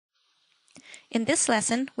In this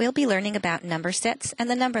lesson, we'll be learning about number sets and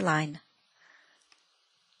the number line.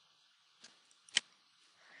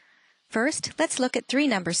 First, let's look at three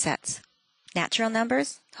number sets: natural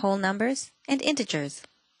numbers, whole numbers, and integers.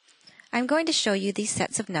 I'm going to show you these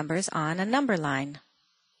sets of numbers on a number line.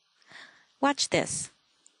 Watch this.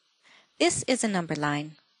 This is a number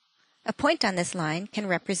line. A point on this line can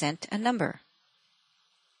represent a number.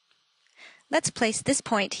 Let's place this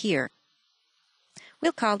point here.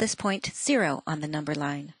 We'll call this point 0 on the number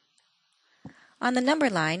line. On the number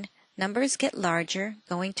line, numbers get larger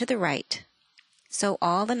going to the right. So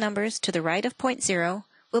all the numbers to the right of point 0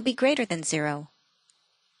 will be greater than 0.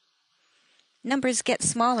 Numbers get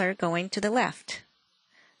smaller going to the left.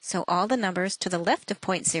 So all the numbers to the left of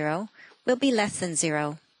point 0 will be less than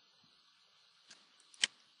 0.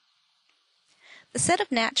 The set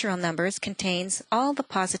of natural numbers contains all the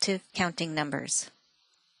positive counting numbers.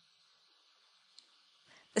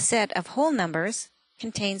 The set of whole numbers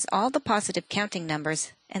contains all the positive counting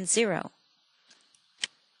numbers and 0.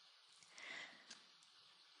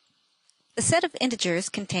 The set of integers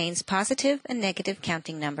contains positive and negative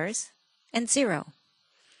counting numbers and 0.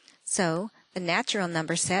 So, the natural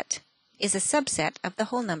number set is a subset of the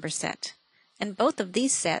whole number set, and both of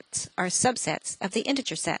these sets are subsets of the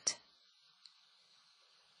integer set.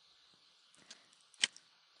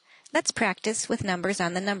 Let's practice with numbers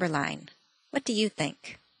on the number line. What do you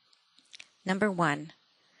think? Number 1.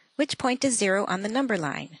 Which point is 0 on the number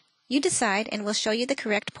line? You decide, and we'll show you the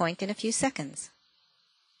correct point in a few seconds.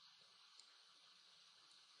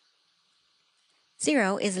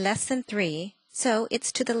 0 is less than 3, so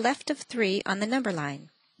it's to the left of 3 on the number line.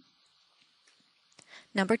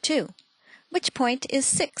 Number 2. Which point is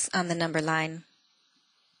 6 on the number line?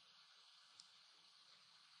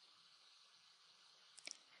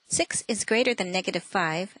 6 is greater than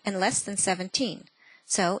 -5 and less than 17,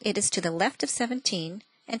 so it is to the left of 17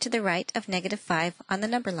 and to the right of -5 on the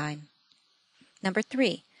number line. Number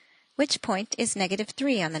 3. Which point is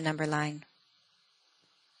 -3 on the number line?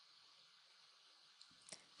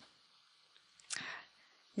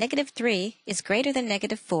 -3 is greater than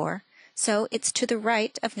 -4, so it's to the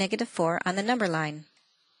right of -4 on the number line.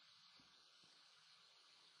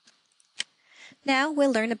 Now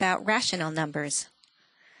we'll learn about rational numbers.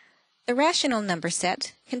 The rational number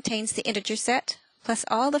set contains the integer set plus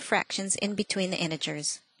all the fractions in between the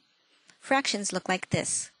integers. Fractions look like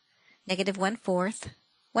this: -1/4,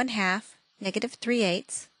 1/2,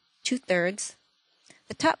 -3/8, 2/3.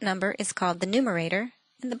 The top number is called the numerator,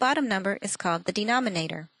 and the bottom number is called the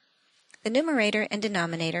denominator. The numerator and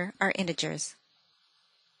denominator are integers.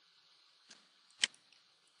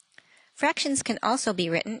 Fractions can also be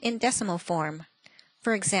written in decimal form.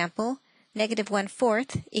 For example,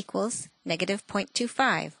 -1/4 equals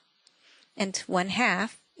 -0.25, and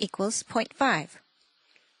 1/2 equals 0.5.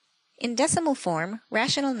 In decimal form,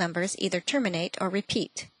 rational numbers either terminate or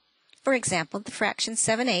repeat. For example, the fraction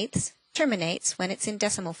 7/8 terminates when it's in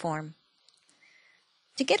decimal form.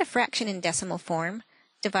 To get a fraction in decimal form,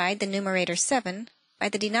 divide the numerator 7 by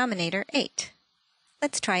the denominator 8.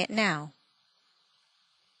 Let's try it now.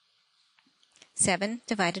 7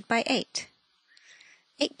 divided by 8.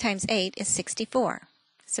 8 times 8 is 64.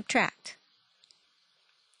 Subtract.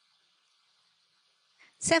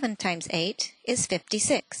 7 times 8 is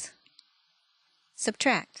 56.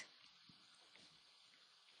 Subtract.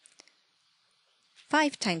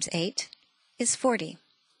 5 times 8 is 40.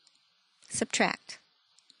 Subtract.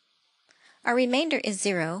 Our remainder is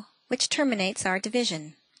 0, which terminates our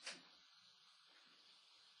division.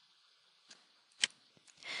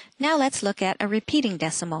 Now let's look at a repeating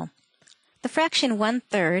decimal. The fraction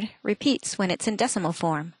 1/3 repeats when it's in decimal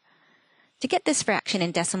form. To get this fraction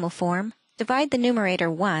in decimal form, divide the numerator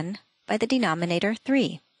 1 by the denominator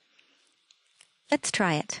 3. Let's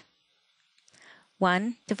try it.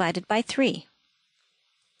 1 divided by 3.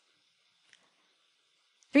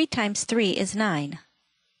 3 times 3 is 9.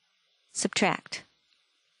 Subtract.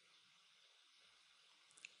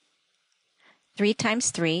 3 times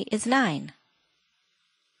 3 is 9.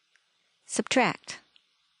 Subtract.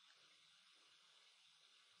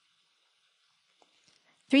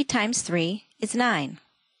 3 times 3 is 9.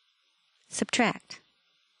 Subtract.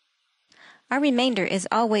 Our remainder is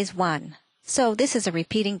always 1, so this is a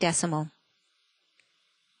repeating decimal.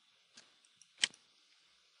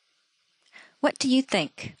 What do you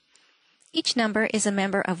think? Each number is a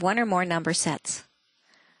member of one or more number sets.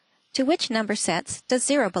 To which number sets does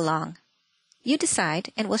 0 belong? You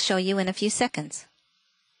decide, and we'll show you in a few seconds.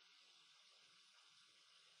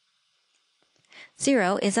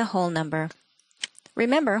 0 is a whole number.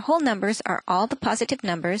 Remember, whole numbers are all the positive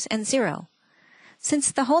numbers and 0.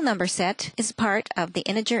 Since the whole number set is part of the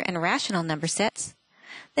integer and rational number sets,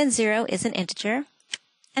 then 0 is an integer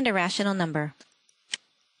and a rational number.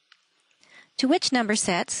 To which number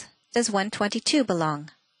sets does 122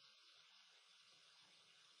 belong?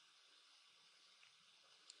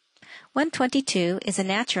 122 is a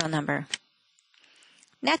natural number.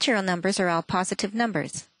 Natural numbers are all positive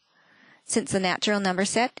numbers. Since the natural number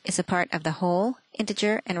set is a part of the whole,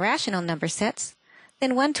 integer, and rational number sets,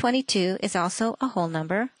 then 122 is also a whole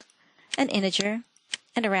number, an integer,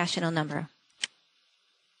 and a rational number.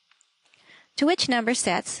 To which number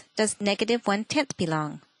sets does negative 1/10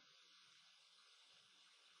 belong?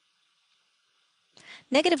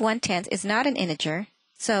 Negative 1/10 is not an integer,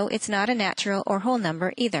 so it's not a natural or whole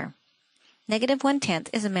number either. Negative 1/10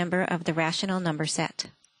 is a member of the rational number set.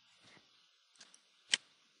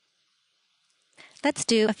 Let's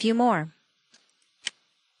do a few more.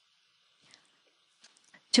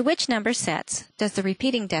 To which number sets does the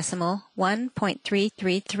repeating decimal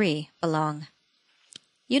 1.333 belong?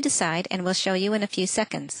 You decide, and we'll show you in a few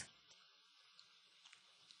seconds.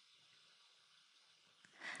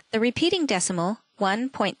 The repeating decimal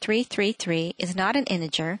 1.333 is not an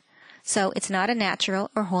integer, so it's not a natural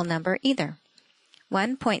or whole number either.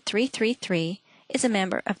 1.333 is a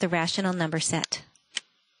member of the rational number set.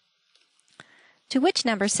 To which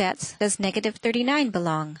number sets does negative 39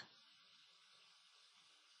 belong?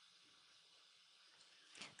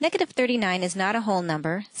 Negative 39 is not a whole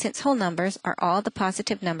number, since whole numbers are all the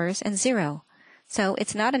positive numbers and 0, so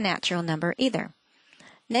it's not a natural number either.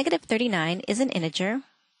 Negative 39 is an integer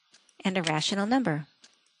and a rational number.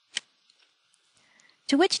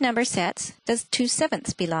 To which number sets does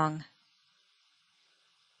 2/7 belong?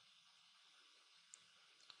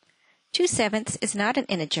 2/7 is not an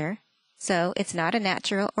integer, so it's not a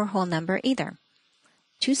natural or whole number either.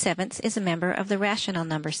 2/7 is a member of the rational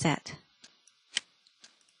number set.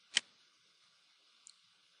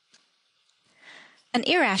 An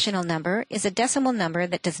irrational number is a decimal number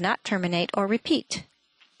that does not terminate or repeat.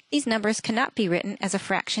 These numbers cannot be written as a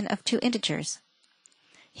fraction of two integers.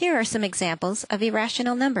 Here are some examples of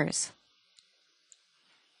irrational numbers.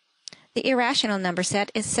 The irrational number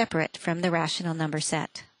set is separate from the rational number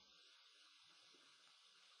set.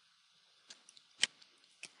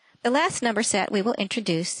 The last number set we will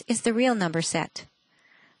introduce is the real number set.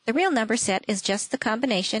 The real number set is just the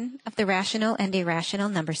combination of the rational and irrational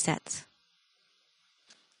number sets.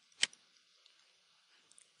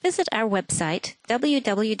 Visit our website,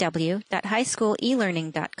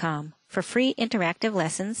 www.highschoolelearning.com, for free interactive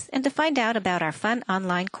lessons and to find out about our fun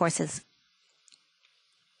online courses.